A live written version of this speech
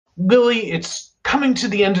Willie, it's coming to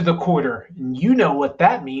the end of the quarter, and you know what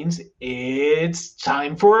that means. It's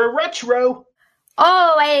time for a retro.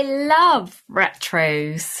 Oh, I love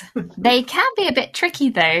retros. They can be a bit tricky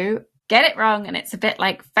though. Get it wrong and it's a bit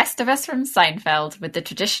like Festivus from Seinfeld with the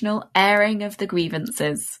traditional airing of the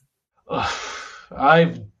grievances. Ugh,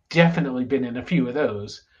 I've definitely been in a few of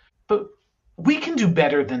those. But we can do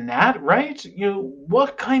better than that, right?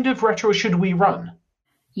 What kind of retro should we run?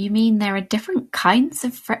 You mean there are different kinds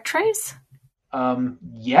of retros?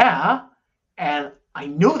 Yeah. And I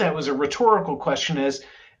know that was a rhetorical question, as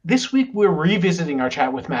this week we're revisiting our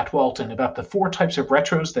chat with Matt Walton about the 4 types of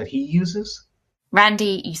retros that he uses.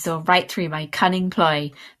 Randy, you saw right through my cunning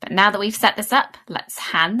ploy. But now that we've set this up, let's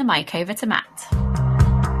hand the mic over to Matt.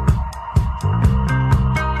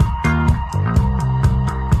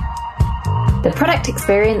 The product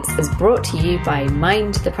experience is brought to you by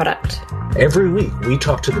Mind the Product. Every week, we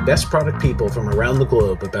talk to the best product people from around the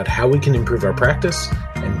globe about how we can improve our practice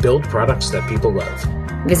and build products that people love.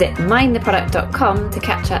 Visit mindtheproduct.com to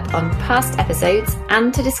catch up on past episodes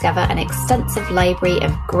and to discover an extensive library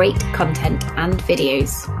of great content and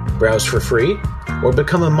videos. Browse for free or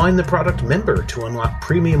become a Mind the Product member to unlock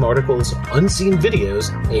premium articles, unseen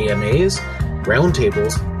videos, AMAs,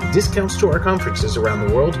 roundtables, discounts to our conferences around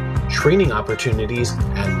the world, training opportunities,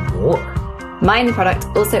 and more. Mind the Product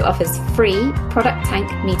also offers free Product Tank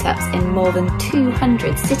meetups in more than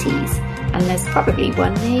 200 cities, and there's probably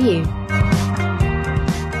one near you.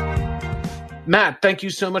 Matt, thank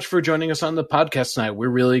you so much for joining us on the podcast tonight. We're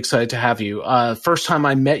really excited to have you. First time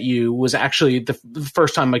I met you was actually the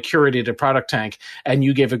first time I curated a Product Tank, and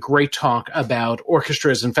you gave a great talk about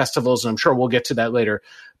orchestras and festivals, and I'm sure we'll get to that later.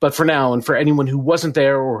 But for now, and for anyone who wasn't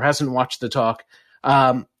there or hasn't watched the talk,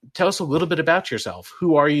 tell us a little bit about yourself.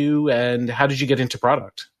 Who are you, and how did you get into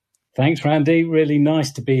product? Thanks, Randy. Really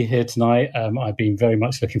nice to be here tonight. I've been very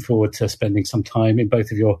much looking forward to spending some time in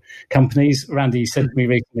both of your companies. Randy said to me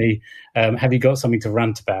recently, have you got something to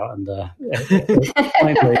rant about? And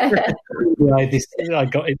finally, I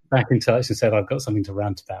got back in touch and said, I've got something to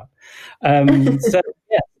rant about.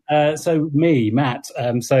 So me, Matt.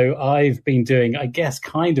 So I've been doing, I guess,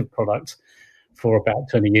 kind of product for about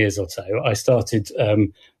 20 years or so. I started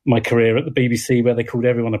my career at the BBC, where they called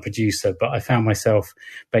everyone a producer, but I found myself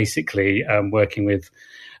basically working with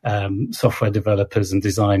software developers and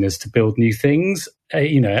designers to build new things, at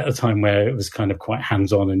a time where it was kind of quite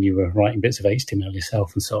hands-on and you were writing bits of HTML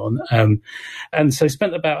yourself and so on. And so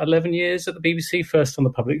spent about 11 years at the BBC, first on the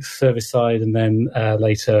public service side and then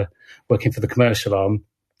later working for the commercial arm.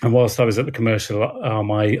 And whilst I was at the commercial arm,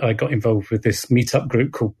 I got involved with this meetup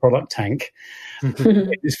group called Product Tank.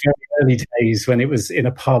 It was very early days when it was in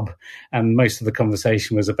a pub, and most of the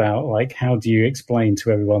conversation was about, like, how do you explain to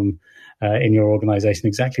everyone in your organization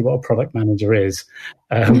exactly what a product manager is?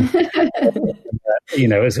 It's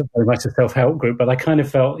very much a self-help group, but I kind of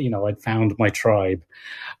felt, I'd found my tribe.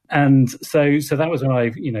 And so that was when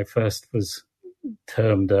I, first was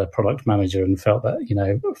termed a product manager and felt that,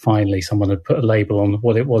 finally someone had put a label on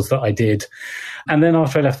what it was that I did. And then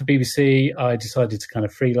after I left the BBC, I decided to kind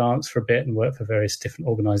of freelance for a bit and work for various different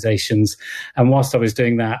organizations. And whilst I was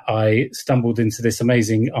doing that, I stumbled into this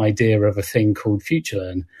amazing idea of a thing called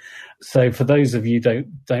FutureLearn. So for those of you who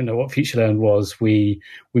don't know what FutureLearn was, we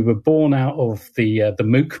were born out of the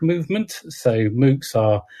MOOC movement. So MOOCs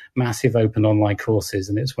are massive open online courses.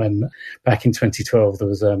 And it's when back in 2012, there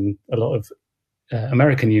was a lot of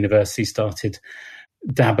American universities started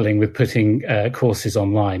dabbling with putting courses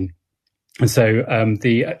online. And so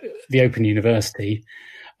the Open University,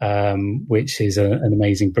 which is an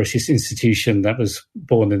amazing British institution that was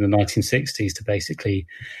born in the 1960s to basically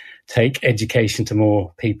take education to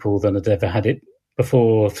more people than had ever had it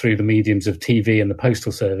before through the mediums of TV and the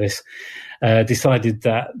postal service, decided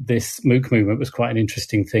that this MOOC movement was quite an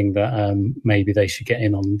interesting thing that maybe they should get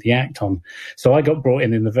in on the act on. So I got brought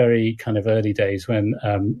in the very kind of early days when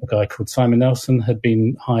a guy called Simon Nelson had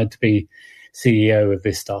been hired to be CEO of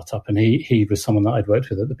this startup, and he was someone that I'd worked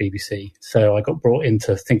with at the BBC. So I got brought in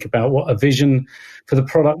to think about what a vision for the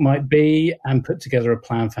product might be and put together a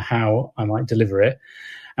plan for how I might deliver it.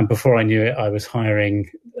 And before I knew it, I was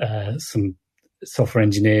hiring some software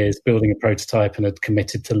engineers, building a prototype, and had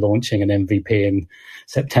committed to launching an MVP in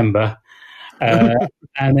September. And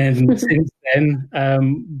then since then,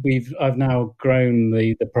 I've now grown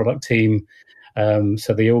the product team.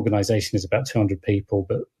 So the organization is about 200 people,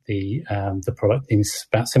 but the product team is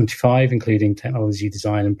about 75, including technology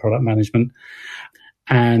design and product management.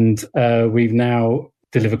 And we've now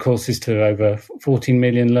delivered courses to over 14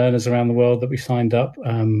 million learners around the world that we've signed up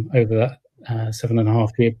over that 7.5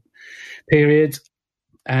 year period.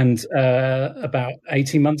 And about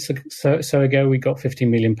 18 months so ago, we got £50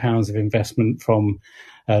 million of investment from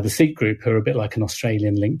the Seek Group, who are a bit like an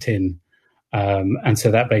Australian LinkedIn. And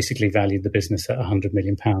so that basically valued the business at £100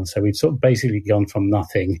 million. So we'd sort of basically gone from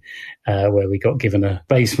nothing, where we got given a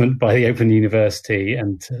basement by the Open University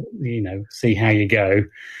and, see how you go,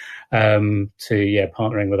 to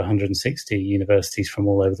partnering with 160 universities from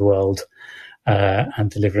all over the world,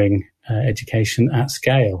 and delivering education at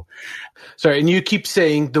scale. Sorry, and you keep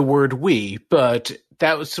saying the word we, but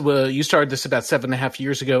that was, you started this about 7.5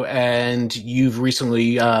 years ago, and you've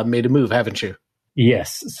recently made a move, haven't you?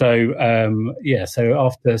 Yes. So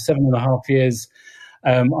after 7.5 years,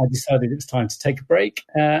 I decided it's time to take a break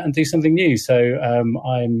and do something new. So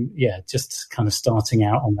I'm just kind of starting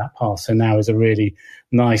out on that path. So now is a really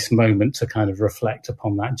nice moment to kind of reflect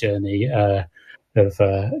upon that journey of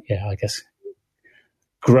I guess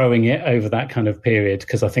growing it over that kind of period,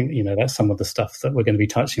 because I think that's some of the stuff that we're going to be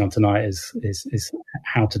touching on tonight is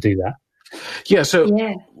how to do that. Yeah. So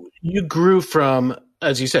you grew from,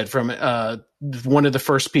 as you said, from one of the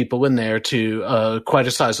first people in there to quite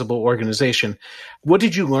a sizable organization. What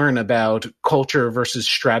did you learn about culture versus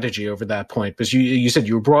strategy over that point? Because you said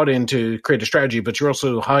you were brought in to create a strategy, but you're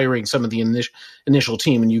also hiring some of the initial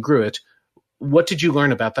team, and you grew it. What did you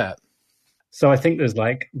learn about that? So I think there's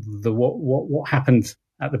like the what happened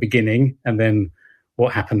at the beginning, and then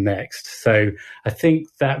what happened next. So I think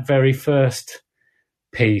that very first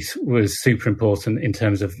piece was super important in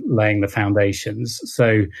terms of laying the foundations.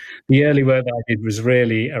 So the early work that I did was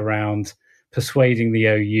really around persuading the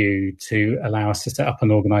OU to allow us to set up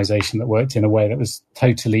an organization that worked in a way that was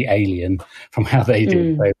totally alien from how they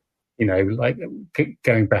did. So, like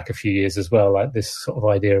going back a few years as well, like this sort of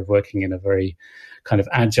idea of working in a very kind of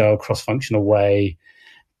agile, cross-functional way,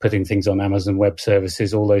 putting things on Amazon Web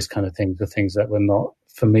Services, all those kind of things are things that were not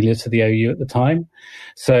familiar to the OU at the time.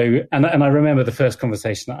 So, and I remember the first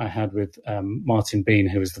conversation that I had with Martin Bean,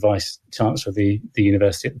 who was the Vice Chancellor of the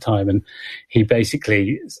university at the time, and he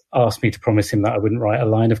basically asked me to promise him that I wouldn't write a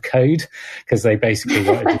line of code, because they basically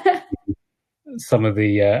wanted some of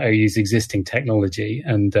the OU's existing technology.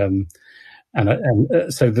 And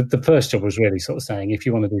so the first job was really sort of saying, if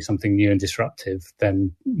you want to do something new and disruptive,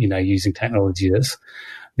 then, using technology that's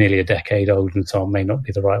nearly a decade old and so on may not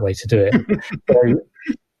be the right way to do it.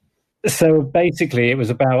 So basically it was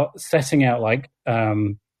about setting out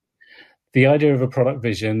the idea of a product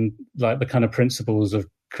vision, like the kind of principles of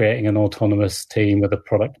creating an autonomous team with a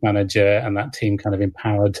product manager, and that team kind of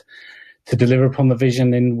empowered to deliver upon the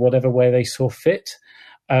vision in whatever way they saw fit.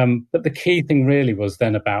 But the key thing really was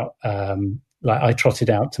then about, I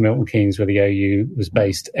trotted out to Milton Keynes, where the OU was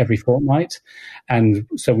based, every fortnight. And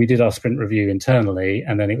so we did our sprint review internally,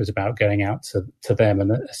 and then it was about going out to them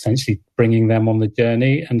and essentially bringing them on the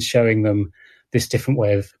journey and showing them this different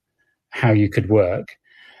way of how you could work.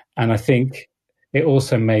 And I think it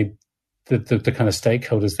also made the kind of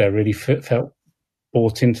stakeholders there really felt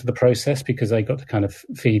bought into the process, because they got to kind of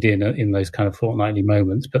feed in those kind of fortnightly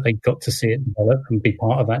moments, but they got to see it develop and be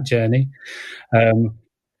part of that journey.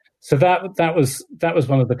 So that was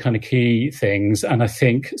one of the kind of key things. And I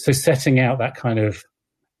think so, setting out that kind of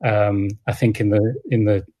I think in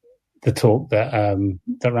the talk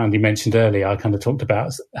that Randy mentioned earlier, I kind of talked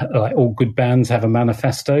about like all good bands have a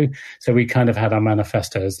manifesto. So we kind of had our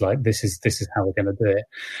manifesto as like, this is how we're going to do it.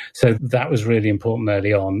 So that was really important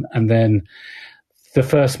early on. And then the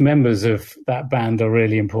first members of that band are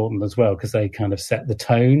really important as well, because they kind of set the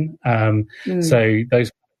tone. So those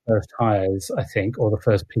first hires, I think, or the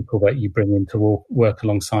first people that you bring in to work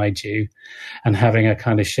alongside you, and having a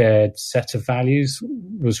kind of shared set of values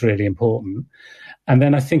was really important. And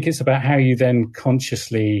then I think it's about how you then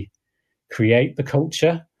consciously create the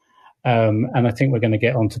culture. And I think we're going to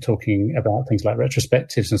get on to talking about things like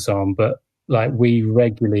retrospectives and so on, but like we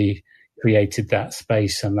regularly created that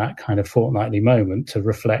space and that kind of fortnightly moment to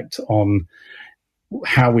reflect on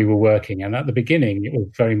how we were working. And at the beginning, it was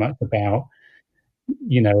very much about,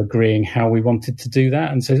 agreeing how we wanted to do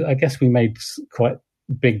that. And so I guess we made quite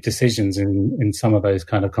big decisions in some of those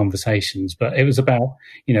kind of conversations, but it was about,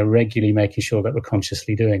 regularly making sure that we're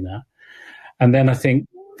consciously doing that. And then I think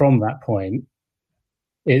from that point,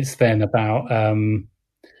 it's then about,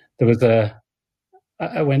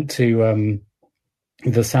 I went to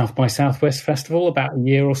the South by Southwest Festival about a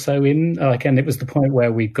year or so in, and it was the point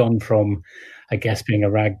where we'd gone from, I guess, being a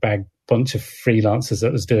ragbag bunch of freelancers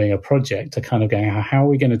that was doing a project to kind of going, how are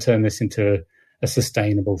we going to turn this into a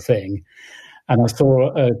sustainable thing? And I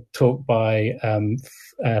saw a talk by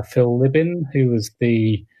Phil Libin, who was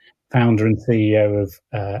the founder and CEO of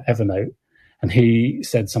Evernote. And he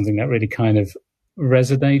said something that really kind of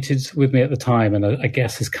resonated with me at the time, and I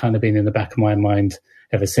guess has kind of been in the back of my mind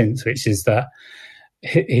ever since, which is that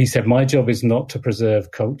he said, my job is not to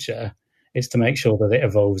preserve culture, it's to make sure that it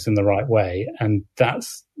evolves in the right way. And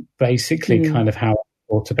that's basically kind of how I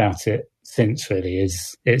thought about it since, really,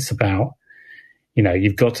 is it's about,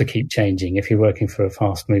 you've got to keep changing. If you're working for a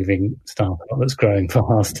fast-moving startup that's growing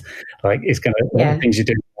fast, it's going to, the things you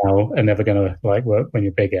do now are never going to work when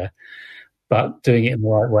you're bigger. But doing it in the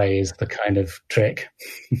right way is the kind of trick.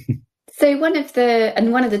 So one of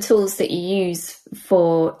the tools that you use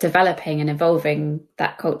for developing and evolving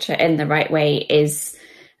that culture in the right way is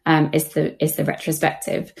the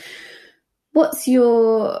retrospective. What's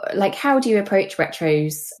your, how do you approach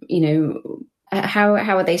retros? How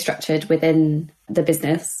are they structured within the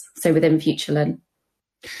business? So within FutureLearn?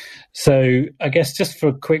 So I guess just for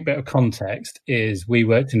a quick bit of context is we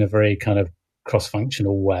worked in a very kind of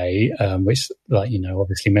cross-functional way, which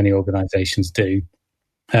obviously many organizations do.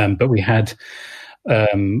 But we had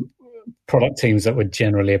product teams that were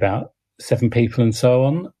generally about 7 people and so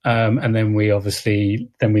on. And then we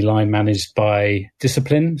line managed by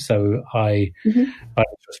discipline. So I was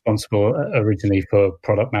responsible originally for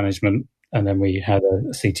product management. And then we had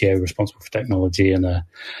a CTO responsible for technology and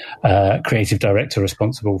a creative director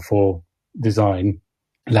responsible for design.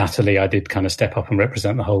 Latterly, I did kind of step up and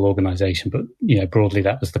represent the whole organization. But, broadly,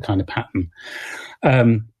 that was the kind of pattern.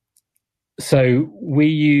 So we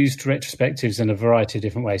used retrospectives in a variety of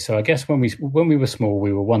different ways. So I guess when we were small,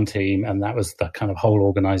 we were one team, and that was the kind of whole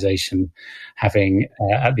organization having,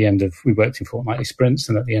 at the end of, we worked in fortnightly sprints,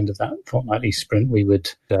 and at the end of that fortnightly sprint, we would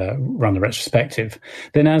run a retrospective.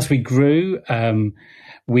 Then as we grew,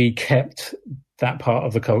 we kept that part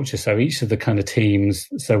of the culture. So each of the kind of teams,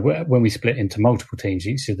 so when we split into multiple teams,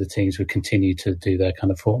 each of the teams would continue to do their kind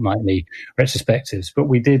of fortnightly retrospectives. But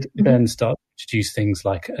we did then start to introduce things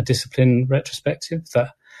like a discipline retrospective that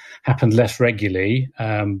happened less regularly,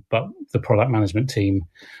 but the product management team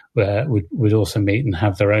would also meet and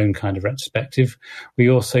have their own kind of retrospective. We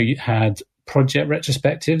also had project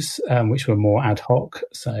retrospectives, which were more ad hoc.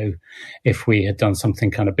 So if we had done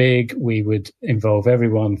something kind of big, we would involve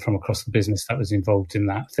everyone from across the business that was involved in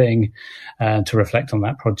that thing to reflect on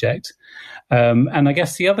that project. And I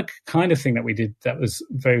guess the other kind of thing that we did that was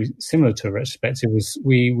very similar to a retrospective was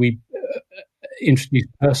we introduced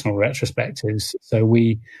personal retrospectives. So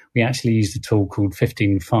we actually used a tool called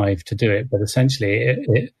 15.5 to do it, but essentially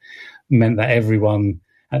it meant that everyone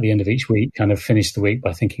at the end of each week kind of finished the week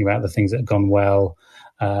by thinking about the things that had gone well,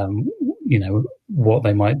 what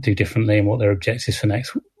they might do differently and what their objectives for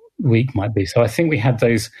next week might be. So I think we had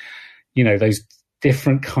those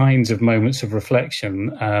different kinds of moments of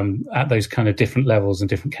reflection at those kind of different levels and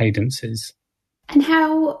different cadences. And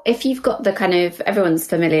how, if you've got the kind of, everyone's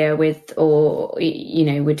familiar with, or,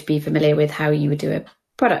 would be familiar with how you would do a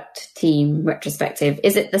product team retrospective,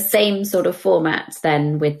 is it the same sort of format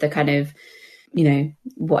then with the kind of,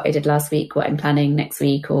 what I did last week, what I'm planning next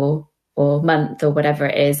week or month or whatever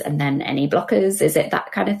it is, and then any blockers? Is it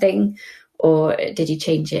that kind of thing? Or did you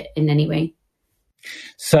change it in any way?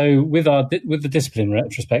 So with the discipline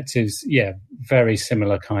retrospectives, very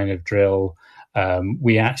similar kind of drill.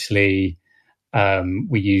 We actually,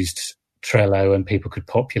 we used Trello, and people could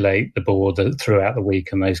populate the board throughout the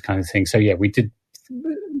week and those kind of things. So we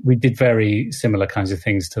did very similar kinds of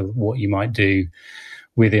things to what you might do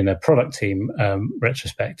within a product team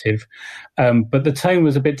retrospective. But the tone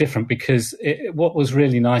was a bit different because what was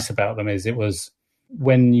really nice about them is it was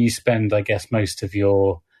when you spend, I guess, most of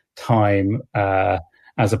your time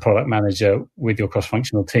as a product manager with your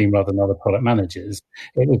cross-functional team rather than other product managers,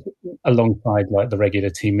 it was alongside the regular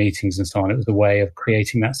team meetings and so on. It was a way of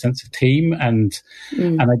creating that sense of team and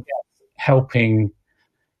I guess helping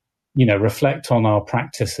reflect on our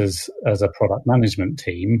practices as a product management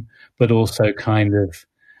team, but also kind of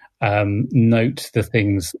note the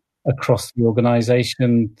things across the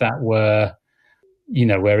organization that were,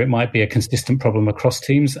 where it might be a consistent problem across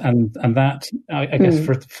teams. And that, I guess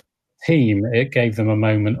for the team, it gave them a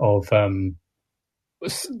moment of kind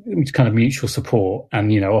of mutual support.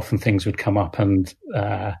 And, often things would come up and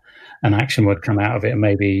an action would come out of it, and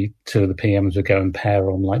maybe two of the PMs would go and pair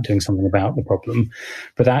on doing something about the problem.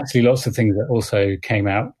 But actually lots of things that also came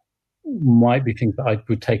out might be things that I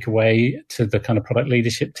would take away to the kind of product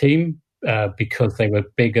leadership team because they were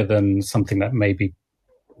bigger than something that maybe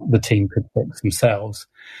the team could fix themselves.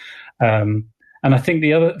 And I think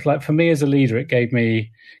the other, for me as a leader, it gave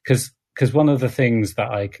me, because one of the things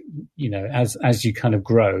that as you kind of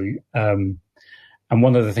grow, and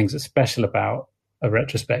one of the things that's special about a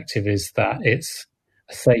retrospective is that it's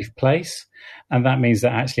a safe place. And that means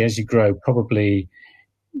that actually as you grow, probably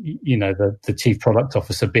the chief product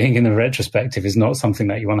officer being in a retrospective is not something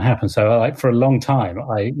that you want to happen. So like for a long time,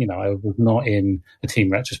 I was not in a team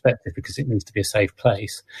retrospective because it needs to be a safe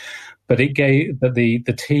place. But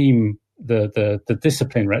the team, the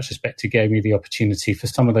discipline retrospective gave me the opportunity for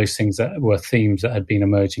some of those things that were themes that had been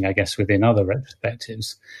emerging, I guess, within other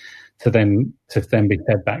retrospectives to then be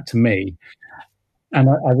fed back to me. And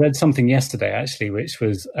I read something yesterday, actually, which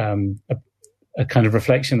was a kind of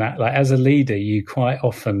reflection that, like, as a leader, you quite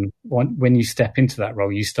often, when you step into that role,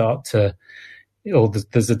 you start to, or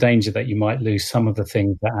there's a danger that you might lose some of the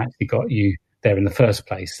things that actually got you there in the first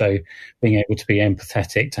place. So being able to be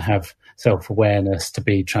empathetic, to have self-awareness, to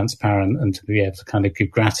be transparent, and to be able to kind of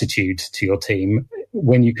give gratitude to your team,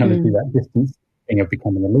 when you kind of do that distance thing of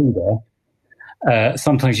becoming a leader,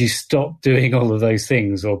 sometimes you stop doing all of those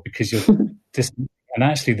things, or because you're distant. And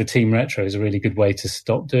actually, the team retro is a really good way to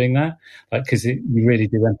stop doing that, like, because you really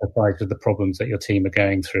do empathise with the problems that your team are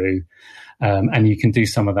going through, and you can do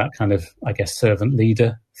some of that kind of, I guess, servant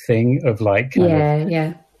leader thing of like,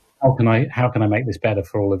 how can I make this better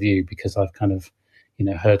for all of you, because I've kind of,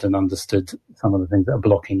 heard and understood some of the things that are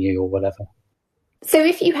blocking you or whatever. So,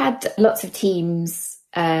 if you had lots of teams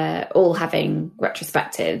all having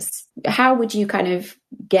retrospectives, how would you kind of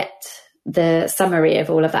get the summary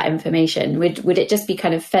of all of that information? Would it just be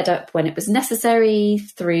kind of fed up when it was necessary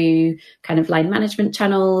through kind of line management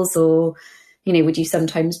channels, or would you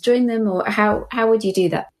sometimes join them, or how would you do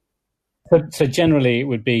that? So generally it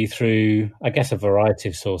would be through, I guess, a variety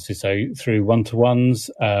of sources. So through one-to-ones,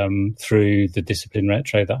 through the discipline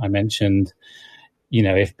retro that I mentioned.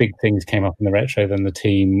 If big things came up in the retro, then the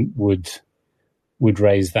team would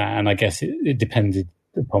raise that, and I guess it depended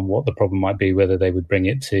upon what the problem might be, whether they would bring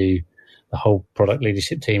it to the whole product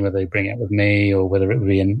leadership team, whether they bring it with me, or whether it would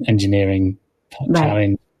be an engineering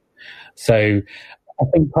challenge. So I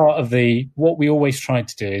think part of what we always try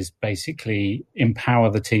to do is basically empower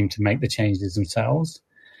the team to make the changes themselves.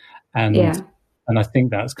 And I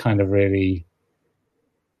think that's kind of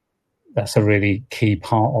that's a really key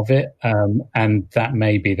part of it. And that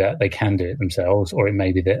may be that they can do it themselves, or it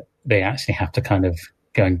may be that they actually have to kind of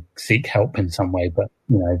go and seek help in some way. But,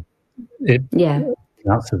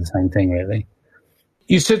 that's the same thing, really.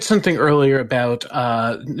 You said something earlier about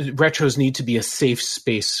retros need to be a safe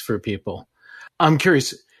space for people. I'm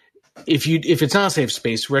curious, if it's not a safe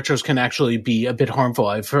space, retros can actually be a bit harmful.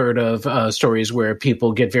 I've heard of stories where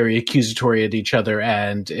people get very accusatory at each other,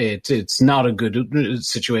 and it's not a good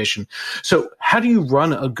situation. So how do you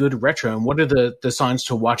run a good retro, and what are the signs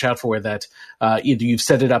to watch out for that either you've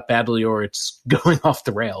set it up badly or it's going off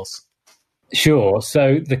the rails? Sure.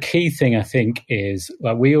 So the key thing, I think, is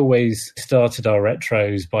we always started our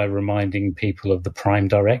retros by reminding people of the Prime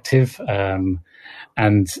Directive.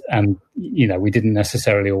 And we didn't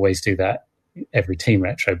necessarily always do that every team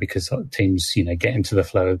retro, because teams, get into the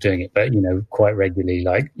flow of doing it. But, quite regularly,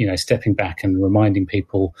 stepping back and reminding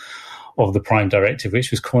people of the Prime Directive,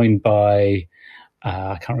 which was coined by,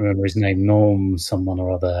 I can't remember his name, Norm, someone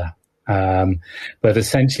or other. But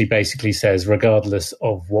essentially basically says, regardless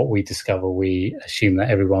of what we discover, we assume that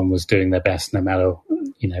everyone was doing their best, no matter,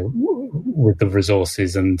 with the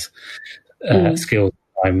resources and skills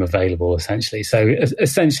time available, essentially. So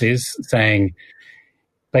essentially it's saying,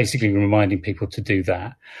 basically reminding people to do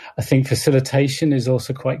that. I think facilitation is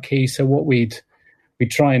also quite key. So what we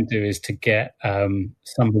try and do is to get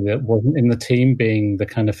somebody that wasn't in the team being the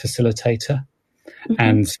kind of facilitator. Mm-hmm.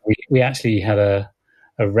 And we actually had a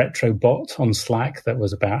retro bot on Slack that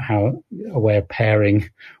was about a way of pairing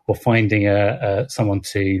or finding someone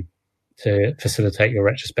to facilitate your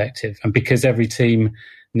retrospective. And because every team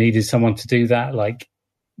needed someone to do that,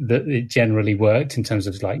 it generally worked in terms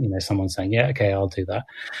of someone saying, yeah, okay, I'll do that.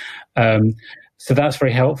 So that's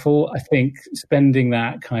very helpful. I think spending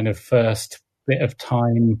that kind of first bit of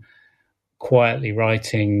time quietly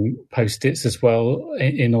writing post-its as well,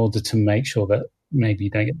 in order to make sure that maybe you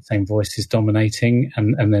don't get the same voices dominating,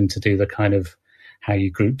 and then to do the kind of how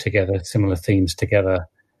you group together similar themes together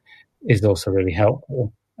is also really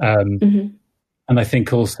helpful. Mm-hmm. And I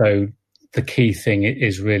think also the key thing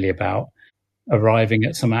is really about arriving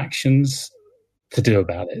at some actions to do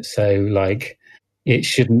about it. So it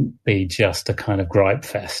shouldn't be just a kind of gripe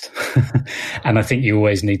fest. And I think you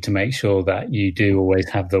always need to make sure that you do always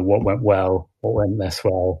have the what went well, what went less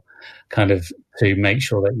well, kind of to make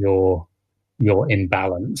sure that you're in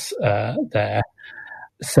balance there.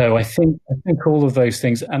 So I think all of those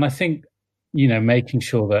things, and I think, making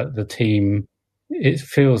sure that the team, it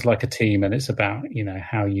feels like a team, and it's about,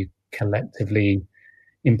 how you collectively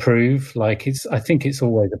improve. I think it's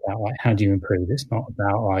always about how do you improve? It's not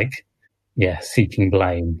about seeking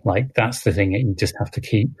blame. Like, that's the thing that you just have to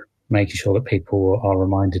keep making sure that people are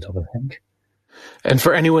reminded of, I think. And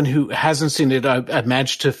for anyone who hasn't seen it, I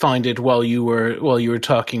managed to find it while you were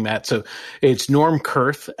talking, Matt. So it's Norm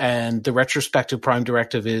Kurth, and the retrospective prime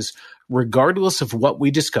directive is: regardless of what we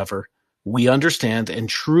discover, we understand and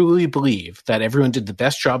truly believe that everyone did the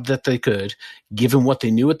best job that they could, given what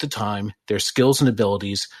they knew at the time, their skills and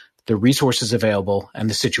abilities, the resources available, and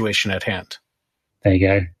the situation at hand. There you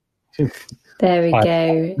go. There we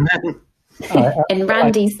go. In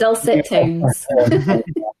Randy's dulcet tones.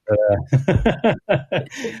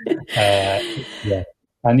 Yeah.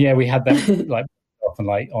 And yeah, we had that like often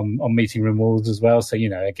like on meeting room walls as well. So,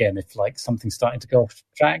 again, if like something's starting to go off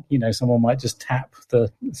track, someone might just tap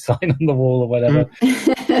the sign on the wall or whatever.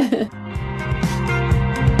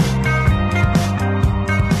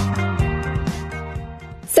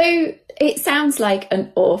 So it sounds like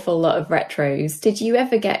an awful lot of retros. Did you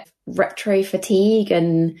ever get retro fatigue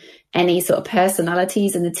and any sort of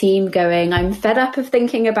personalities in the team going, I'm fed up of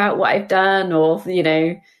thinking about what I've done, or,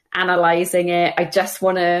 analysing it, I just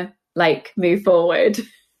want to move forward?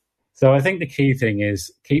 So I think the key thing is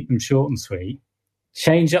keep them short and sweet.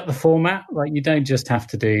 Change up the format. Like, you don't just have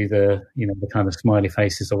to do the kind of smiley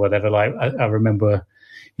faces or whatever. Like, I remember,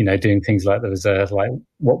 doing things like there was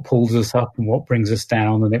what pulls us up and what brings us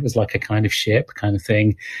down. And it was like a kind of ship kind of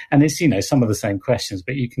thing. And it's, some of the same questions,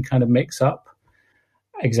 but you can kind of mix up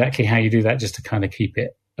exactly how you do that just to kind of keep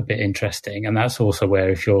it a bit interesting. And that's also where,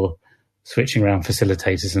 if you're switching around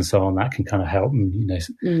facilitators and so on, that can kind of help. And,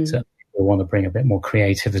 certainly people want to bring a bit more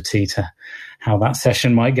creativity to how that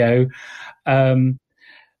session might go.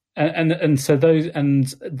 And so those,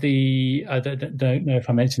 and the, I don't know if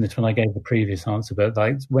I mentioned this when I gave the previous answer, but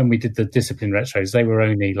like when we did the discipline retros, they were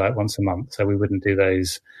only like once a month. So we wouldn't do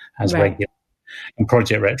those as regular. And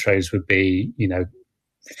project retros would be,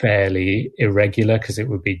 fairly irregular, because it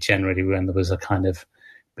would be generally when there was a kind of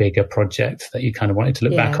bigger project that you kind of wanted to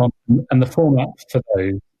look back on. And the format for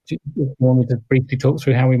those, do you want me to briefly talk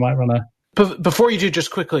through how we might run a... Before you do,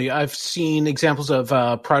 just quickly, I've seen examples of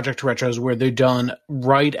project retros where they're done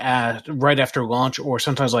right after launch, or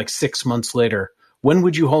sometimes like 6 months later. When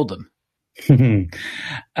would you hold them?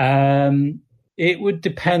 It would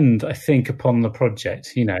depend, I think, upon the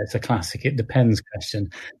project. It's a classic "it depends" question,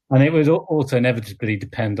 and it would also inevitably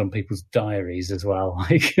depend on people's diaries as well.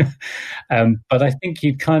 But I think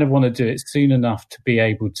you'd kind of want to do it soon enough to be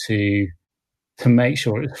able to make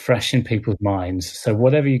sure it's fresh in people's minds. So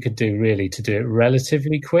whatever you could do, really, to do it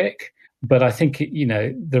relatively quick. But I think,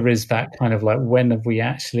 there is that kind of like, when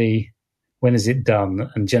is it done?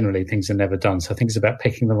 And generally things are never done. So I think it's about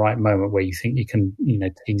picking the right moment where you think you can,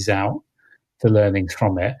 tease out the learnings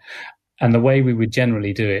from it. And the way we would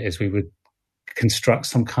generally do it is we would construct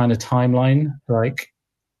some kind of timeline,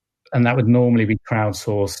 and that would normally be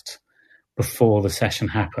crowdsourced before the session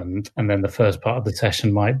happened. And then the first part of the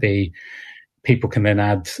session might be, people can then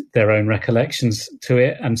add their own recollections to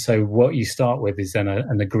it. And so what you start with is then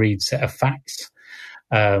an agreed set of facts.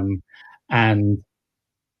 And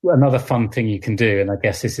another fun thing you can do, and I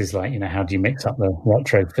guess this is like, how do you mix up the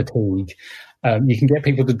retro fatigue? You can get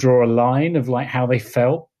people to draw a line of like how they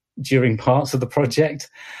felt during parts of the project.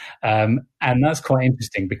 And that's quite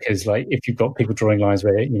interesting, because like, if you've got people drawing lines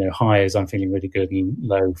where, high is I'm feeling really good and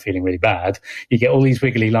low feeling really bad, you get all these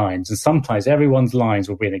wiggly lines. And sometimes everyone's lines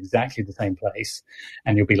will be in exactly the same place.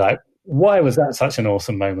 And you'll be like, why was that such an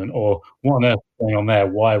awesome moment? Or what on earth is going on there?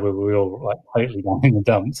 Why were we all like totally down in the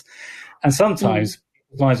dumps? And sometimes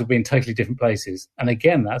lines will be in totally different places. And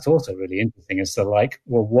again, that's also really interesting as to like,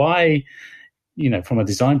 well, why, from a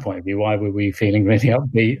design point of view, why were we feeling really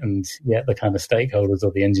upbeat, and yet the kind of stakeholders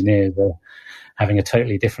or the engineers are having a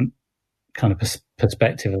totally different kind of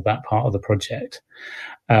perspective of that part of the project.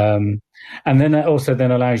 And then that also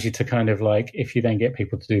then allows you to kind of like, if you then get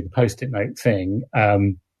people to do the post-it note thing,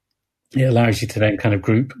 it allows you to then kind of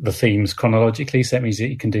group the themes chronologically. So that means that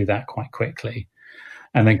you can do that quite quickly,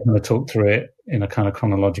 and then kind of talk through it in a kind of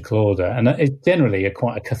chronological order. And it's generally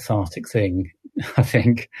quite a cathartic thing, I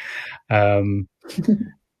think. And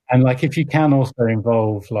like, if you can also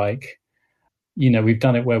involve like, we've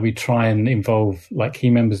done it where we try and involve like key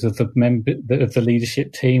members of the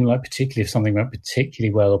leadership team, like particularly if something went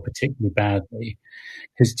particularly well or particularly badly,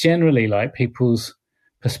 because generally like people's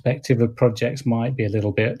perspective of projects might be a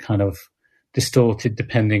little bit kind of distorted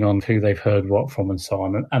depending on who they've heard what from and so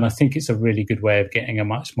on. And I think it's a really good way of getting a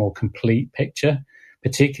much more complete picture,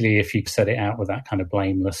 particularly if you set it out with that kind of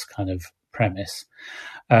blameless kind of premise.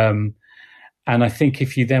 And I think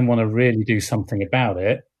if you then want to really do something about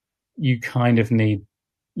it, you kind of need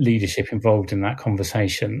leadership involved in that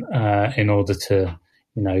conversation in order to,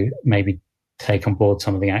 maybe take on board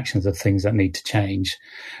some of the actions of things that need to change.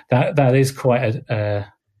 That is quite a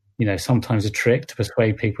sometimes a trick to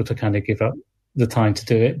persuade people to kind of give up the time to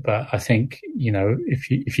do it. But I think,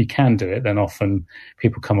 if you can do it, then often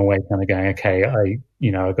people come away kind of going, okay,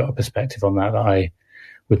 I've got a perspective on that I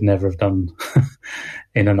would never have done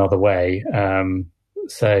in another way. And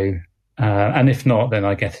if not, then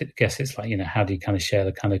I guess it's like, how do you kind of share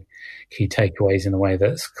the kind of key takeaways in a way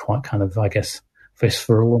that's quite kind of, I guess,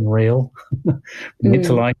 visceral and real,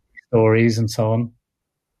 to like stories and so on.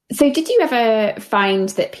 So did you ever find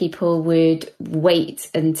that people would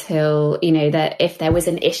wait until, that if there was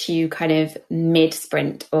an issue kind of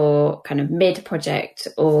mid-sprint or kind of mid-project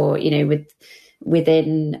or,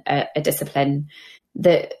 within a discipline,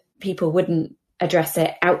 that people wouldn't address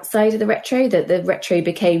it outside of the retro, that the retro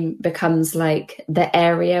becomes like the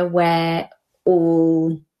area where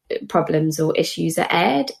all problems or issues are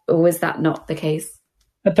aired? Or was that not the case?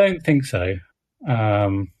 I don't think so.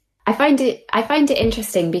 I find it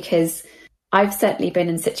interesting because I've certainly been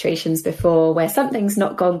in situations before where something's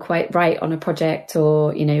not gone quite right on a project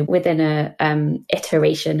or, within a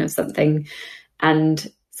iteration of something,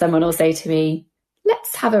 and someone will say to me,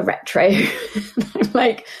 let's have a retro. I'm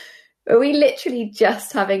like, are we literally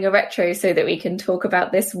just having a retro so that we can talk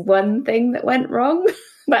about this one thing that went wrong?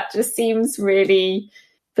 That just seems really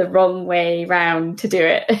the wrong way round to do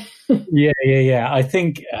it. Yeah. I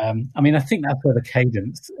think that's where the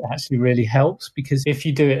cadence actually really helps, because if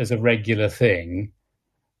you do it as a regular thing,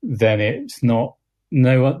 then it's not,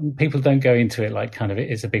 people don't go into it like kind of it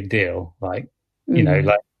is a big deal. Like,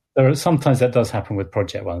 like there are sometimes that does happen with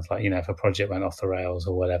project ones, like, if a project went off the rails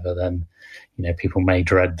or whatever, then, people may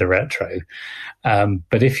dread the retro.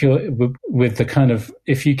 But if you're with the kind of,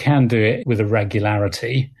 if you can do it with a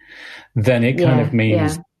regularity, then it kind of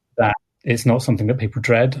means that it's not something that people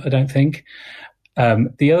dread, I don't think.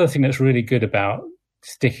 The other thing that's really good about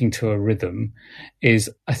sticking to a rhythm is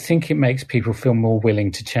I think it makes people feel more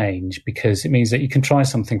willing to change, because it means that you can try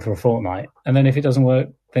something for a fortnight, and then if it doesn't work,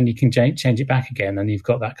 then you can change it back again, and you've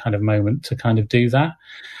got that kind of moment to kind of do that.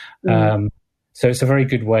 So it's a very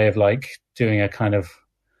good way of like doing a kind of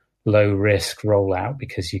low risk rollout,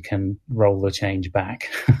 because you can roll the change back.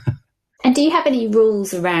 And do you have any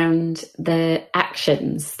rules around the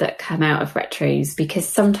actions that come out of retros? Because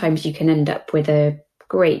sometimes you can end up with a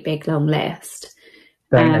great big long list.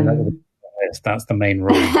 Don't end up with a list. That's the main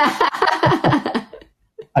rule.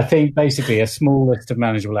 I think basically a small list of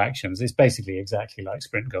manageable actions is basically exactly like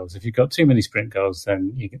sprint goals. If you've got too many sprint goals,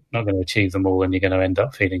 then you're not going to achieve them all, and you're going to end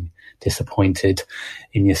up feeling disappointed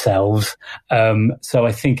in yourselves. So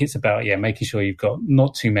I think it's about, making sure you've got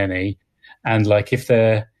not too many, and like if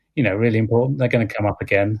they're, really important, they're going to come up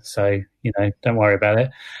again. So, don't worry about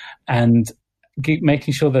it. And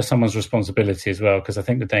making sure they're someone's responsibility as well, because I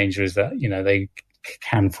think the danger is that, they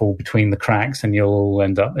can fall between the cracks, and you'll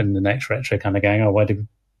end up in the next retro kind of going, oh, why did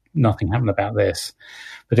nothing happen about this?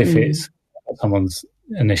 But if it's someone's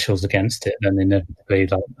initials against it, then inevitably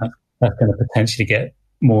that's going to potentially get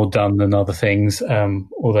more done than other things.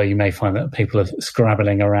 Although you may find that people are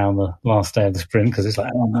scrabbling around the last day of the sprint because it's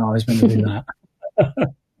like, oh no, I was meant to do that.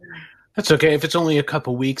 That's okay. If it's only a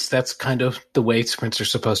couple weeks, that's kind of the way sprints are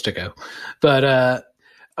supposed to go. But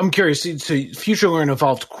I'm curious. So FutureLearn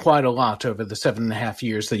evolved quite a lot over the 7.5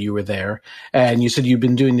 years that you were there. And you said you've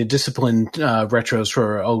been doing the discipline retros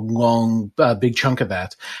for a long, big chunk of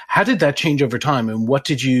that. How did that change over time? And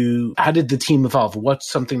how did the team evolve?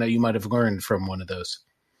 What's something that you might have learned from one of those?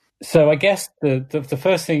 So I guess the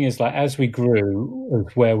first thing is, like, as we grew,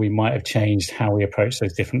 is where we might have changed how we approach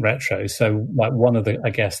those different retros. So like one of the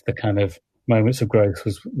kind of moments of growth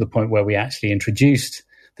was the point where we actually introduced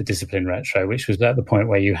the discipline retro, which was at the point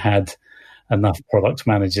where you had enough product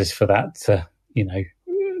managers for that to,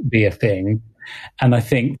 be a thing. And I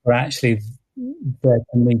think there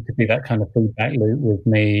can need to be that kind of feedback loop with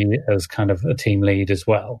me as kind of a team lead as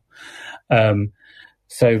well.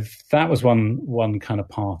 So that was one kind of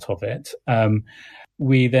part of it.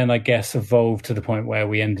 We then, I guess, evolved to the point where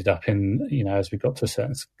we ended up in, as we got to a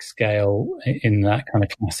certain scale, in that kind of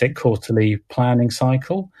classic quarterly planning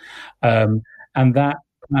cycle. And that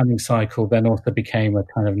planning cycle then also became a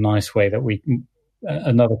kind of nice way that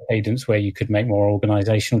another cadence where you could make more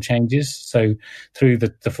organizational changes. So through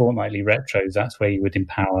the fortnightly retros, that's where you would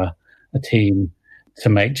empower a team to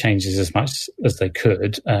make changes as much as they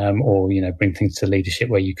could, or, bring things to leadership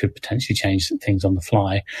where you could potentially change things on the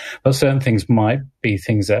fly. But certain things might be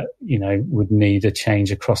things that, would need a change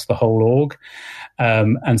across the whole org.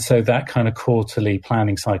 And so that kind of quarterly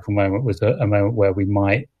planning cycle moment was a moment where we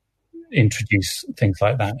might introduce things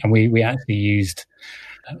like that. And we actually used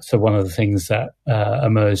So one of the things that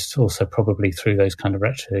emerged also probably through those kind of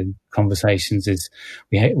retro conversations is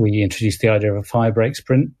we introduced the idea of a fire break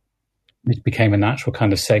sprint, which became a natural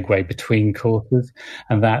kind of segue between courses,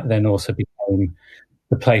 and that then also became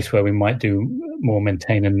the place where we might do more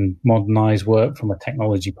maintain and modernize work from a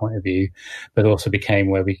technology point of view, but also became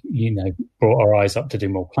where we, brought our eyes up to do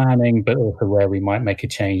more planning, but also where we might make a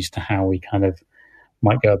change to how we kind of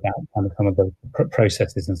might go about kind of some of the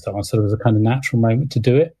processes and so on. So there was a kind of natural moment to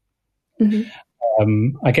do it.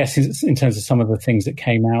 Mm-hmm. I guess in terms of some of the things that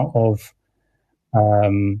came out of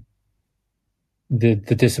the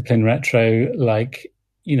discipline retro,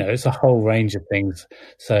 it's a whole range of things.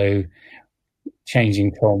 So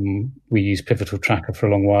changing from, we used Pivotal Tracker for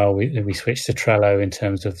a long while. We switched to Trello in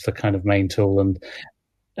terms of the kind of main tool,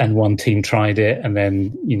 and one team tried it, and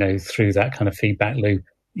then through that kind of feedback loop,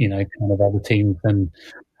 kind of other teams then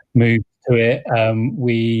moved to it.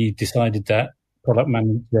 We decided that product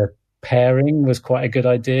manager pairing was quite a good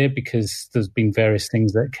idea, because there's been various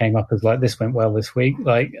things that came up as this went well this week,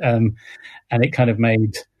 and it kind of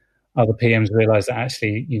made other PMs realize that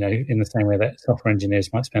actually, in the same way that software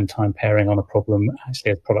engineers might spend time pairing on a problem,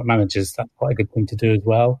 actually as product managers, that's quite a good thing to do as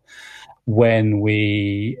well. When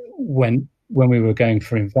we were going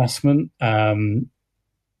for investment,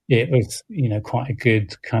 it was, quite a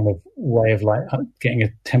good kind of way of getting a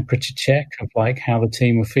temperature check of how the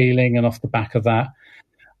team were feeling. And off the back of that,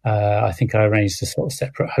 I think I arranged a sort of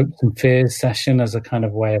separate hopes and fears session as a kind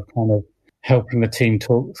of way of kind of helping the team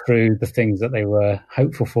talk through the things that they were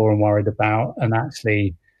hopeful for and worried about. And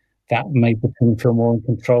actually that made the team feel more in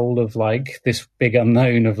control of this big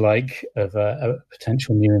unknown of a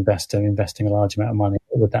potential new investor investing a large amount of money.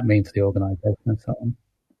 What would that mean for the organisation and so on?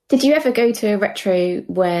 Did you ever go to a retro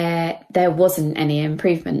where there wasn't any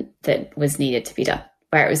improvement that was needed to be done?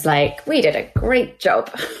 Where it was we did a great job.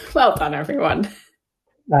 Well done, everyone.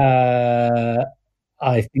 I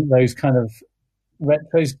think those kind of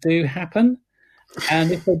retros do happen,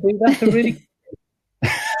 and if they do, that's a really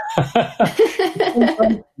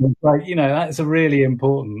that's a really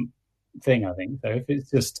important thing, I think. So if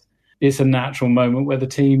it's a natural moment where the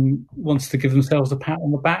team wants to give themselves a pat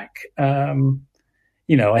on the back,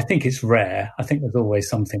 I think it's rare. I think there's always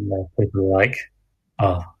something where people are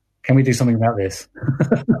oh, can we do something about this?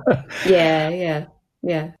 yeah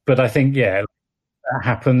But I think that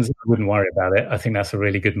happens. I wouldn't worry about it. I think that's a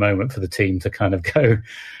really good moment for the team to kind of go,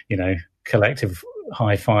 collective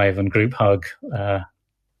high five and group hug.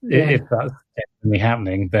 If that's definitely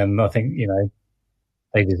happening, then I think,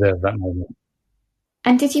 they deserve that moment.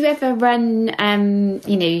 And did you ever run,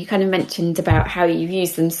 you kind of mentioned about how you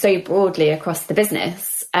use them so broadly across the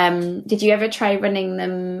business. Did you ever try running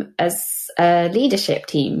them as a leadership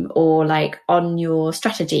team or on your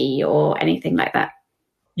strategy or anything like that?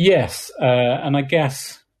 Yes, and I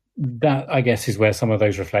guess is where some of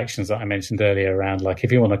those reflections that I mentioned earlier around,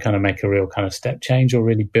 if you want to kind of make a real kind of step change or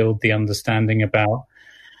really build the understanding about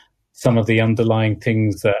some of the underlying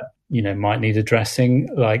things that, might need addressing,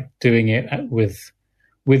 doing it with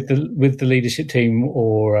the leadership team,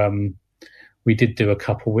 or we did do a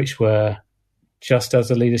couple which were just as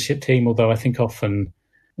a leadership team, although I think often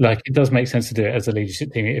it does make sense to do it as a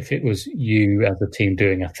leadership team if it was you as a team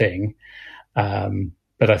doing a thing.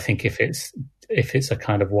 But I think if it's a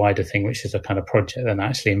kind of wider thing, which is a kind of project, then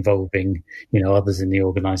actually involving, others in the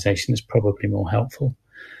organisation is probably more helpful.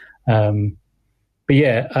 And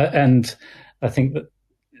I think that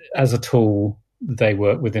as a tool, they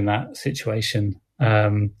work within that situation.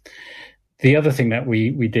 The other thing that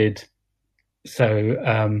we did,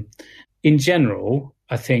 in general,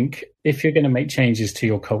 I think if you're going to make changes to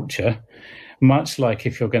your culture, much like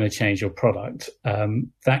if you're going to change your product,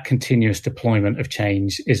 that continuous deployment of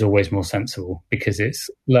change is always more sensible because it's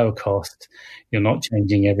lower cost. You're not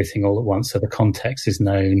changing everything all at once, so the context is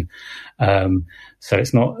known. So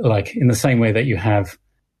it's not in the same way that you have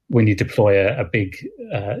when you deploy a big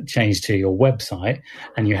change to your website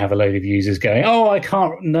and you have a load of users going, oh, I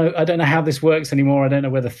don't know how this works anymore. I don't know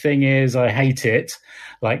where the thing is. I hate it.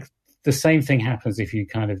 The same thing happens if you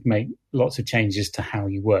kind of make lots of changes to how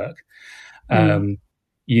you work.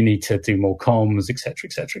 You need to do more comms, et cetera,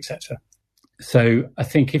 et cetera, et cetera. So I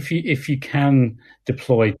think if you can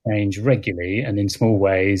deploy change regularly and in small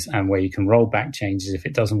ways, and where you can roll back changes if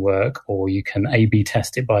it doesn't work, or you can A/B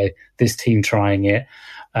test it by this team trying it,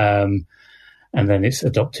 and then it's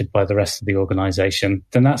adopted by the rest of the organization,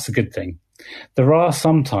 then that's a good thing. There are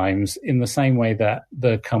sometimes, in the same way that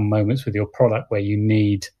there come moments with your product where you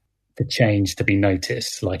need the change to be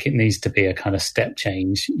noticed, it needs to be a kind of step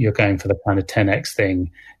change. You're going for the kind of 10x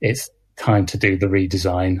thing. It's time to do the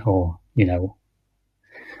redesign, or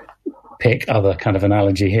pick other kind of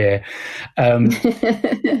analogy here.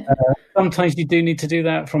 Sometimes you do need to do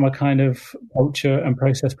that from a kind of culture and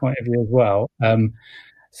process point of view as well.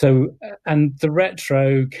 So, and the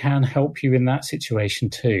retro can help you in that situation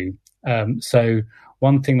too. So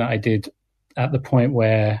one thing that I did at the point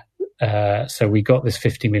where, so we got this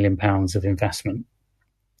 £50 million of investment.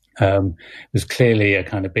 It was clearly a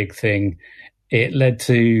kind of big thing. It led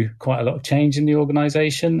to quite a lot of change in the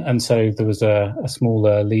organization. And so there was a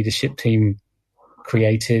smaller leadership team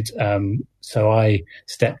created. So I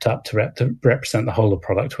stepped up to represent the whole of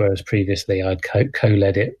product, whereas previously I'd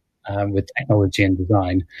co-led it with technology and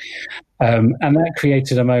design. And that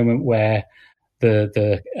created a moment where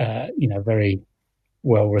the very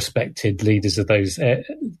well-respected leaders of those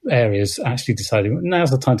areas actually decided now's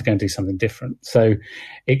the time to go and do something different. So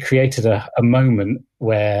it created a moment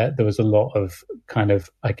where there was a lot of kind of,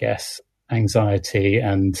 I guess, anxiety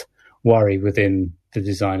and worry within the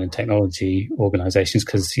design and technology organizations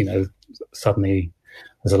because, suddenly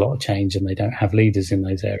there's a lot of change and they don't have leaders in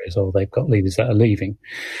those areas, or they've got leaders that are leaving.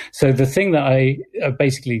 So the thing that I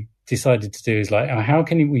basically decided to do is how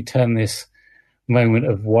can we turn this moment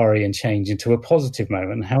of worry and change into a positive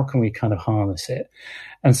moment, and how can we kind of harness it?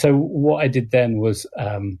 And so what I did then was,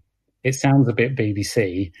 it sounds a bit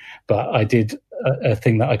BBC, but I did a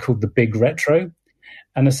thing that I called the Big Retro.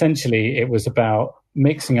 And essentially it was about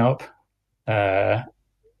mixing up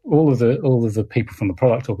all of the people from the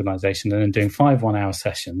product organization and then doing 5 1-hour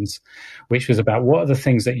sessions, which was about what are the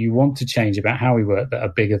things that you want to change about how we work that are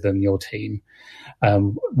bigger than your team?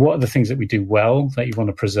 What are the things that we do well that you want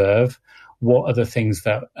to preserve? What are the things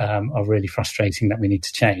that are really frustrating that we need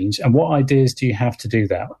to change? And what ideas do you have to do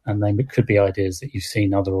that? And they could be ideas that you've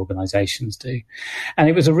seen other organizations do. And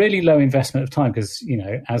it was a really low investment of time because,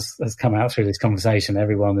 as has come out through this conversation,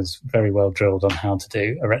 everyone is very well drilled on how to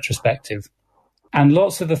do a retrospective. And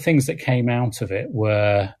lots of the things that came out of it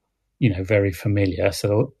were, very familiar.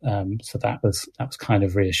 So that was kind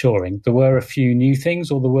of reassuring. There were a few new things,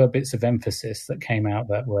 or there were bits of emphasis that came out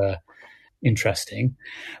that were interesting,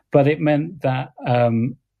 but it meant that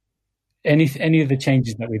any of the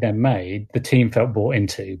changes that we then made, the team felt bought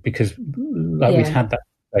into because we'd had that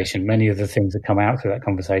conversation. Many of the things that come out through that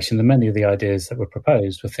conversation and many of the ideas that were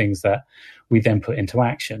proposed were things that we then put into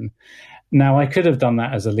action. Now, I could have done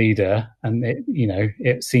that as a leader and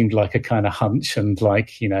it seemed like a kind of hunch and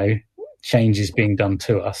change is being done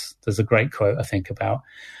to us. There's a great quote, I think, about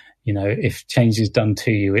if change is done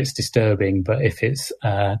to you, it's disturbing, but if it's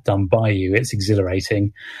done by you, it's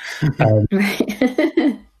exhilarating.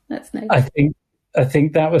 That's nice. I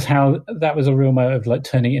think that was a real motive, like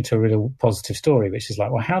turning it into a real positive story, which is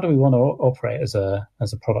like, well, how do we want to operate as a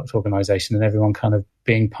product organization and everyone kind of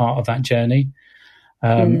being part of that journey?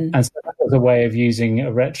 And so that was a way of using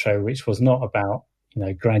a retro, which was not about,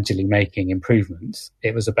 gradually making improvements.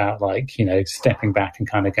 It was about stepping back and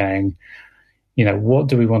kind of going, what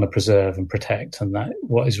do we want to preserve and protect, and that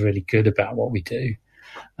what is really good about what we do,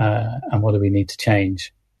 and what do we need to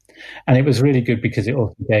change? And it was really good because it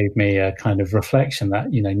also gave me a kind of reflection that,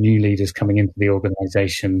 new leaders coming into the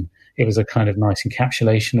organization, it was a kind of nice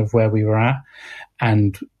encapsulation of where we were at.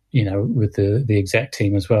 And, with the exec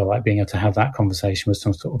team as well, being able to have that conversation with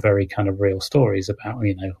some sort of very kind of real stories about,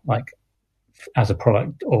 as a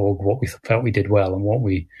product org, what we felt we did well and what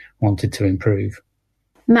we wanted to improve.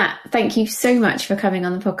 Matt, thank you so much for coming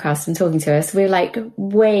on the podcast and talking to us. We're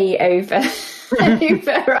way over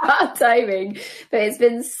our timing, but it's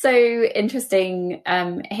been so interesting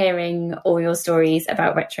hearing all your stories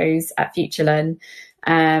about retros at FutureLearn,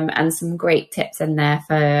 and some great tips in there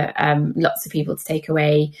for lots of people to take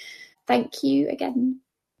away. Thank you again.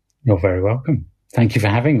 You're very welcome. Thank you for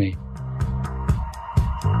having me.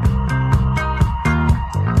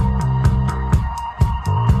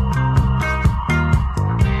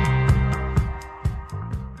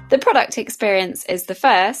 The Product Experience is the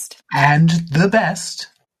first and the best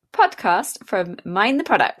podcast from Mind the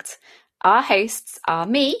Product. Our hosts are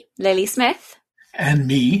me, Lily Smith, and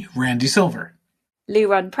me, Randy Silver.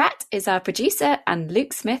 Lou Ron Pratt is our producer and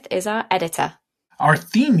Luke Smith is our editor. Our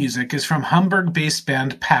theme music is from Hamburg-based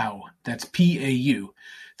band POW, that's P-A-U.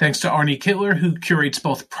 Thanks to Arnie Kittler, who curates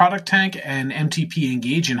both Product Tank and MTP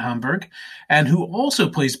Engage in Hamburg, and who also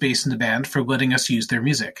plays bass in the band, for letting us use their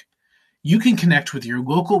music. You can connect with your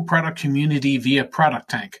local product community via Product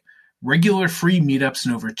Tank, regular free meetups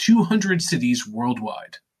in over 200 cities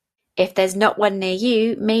worldwide. If there's not one near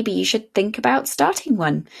you, maybe you should think about starting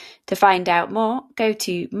one. To find out more, go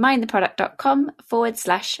to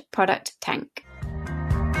mindtheproduct.com/product tank.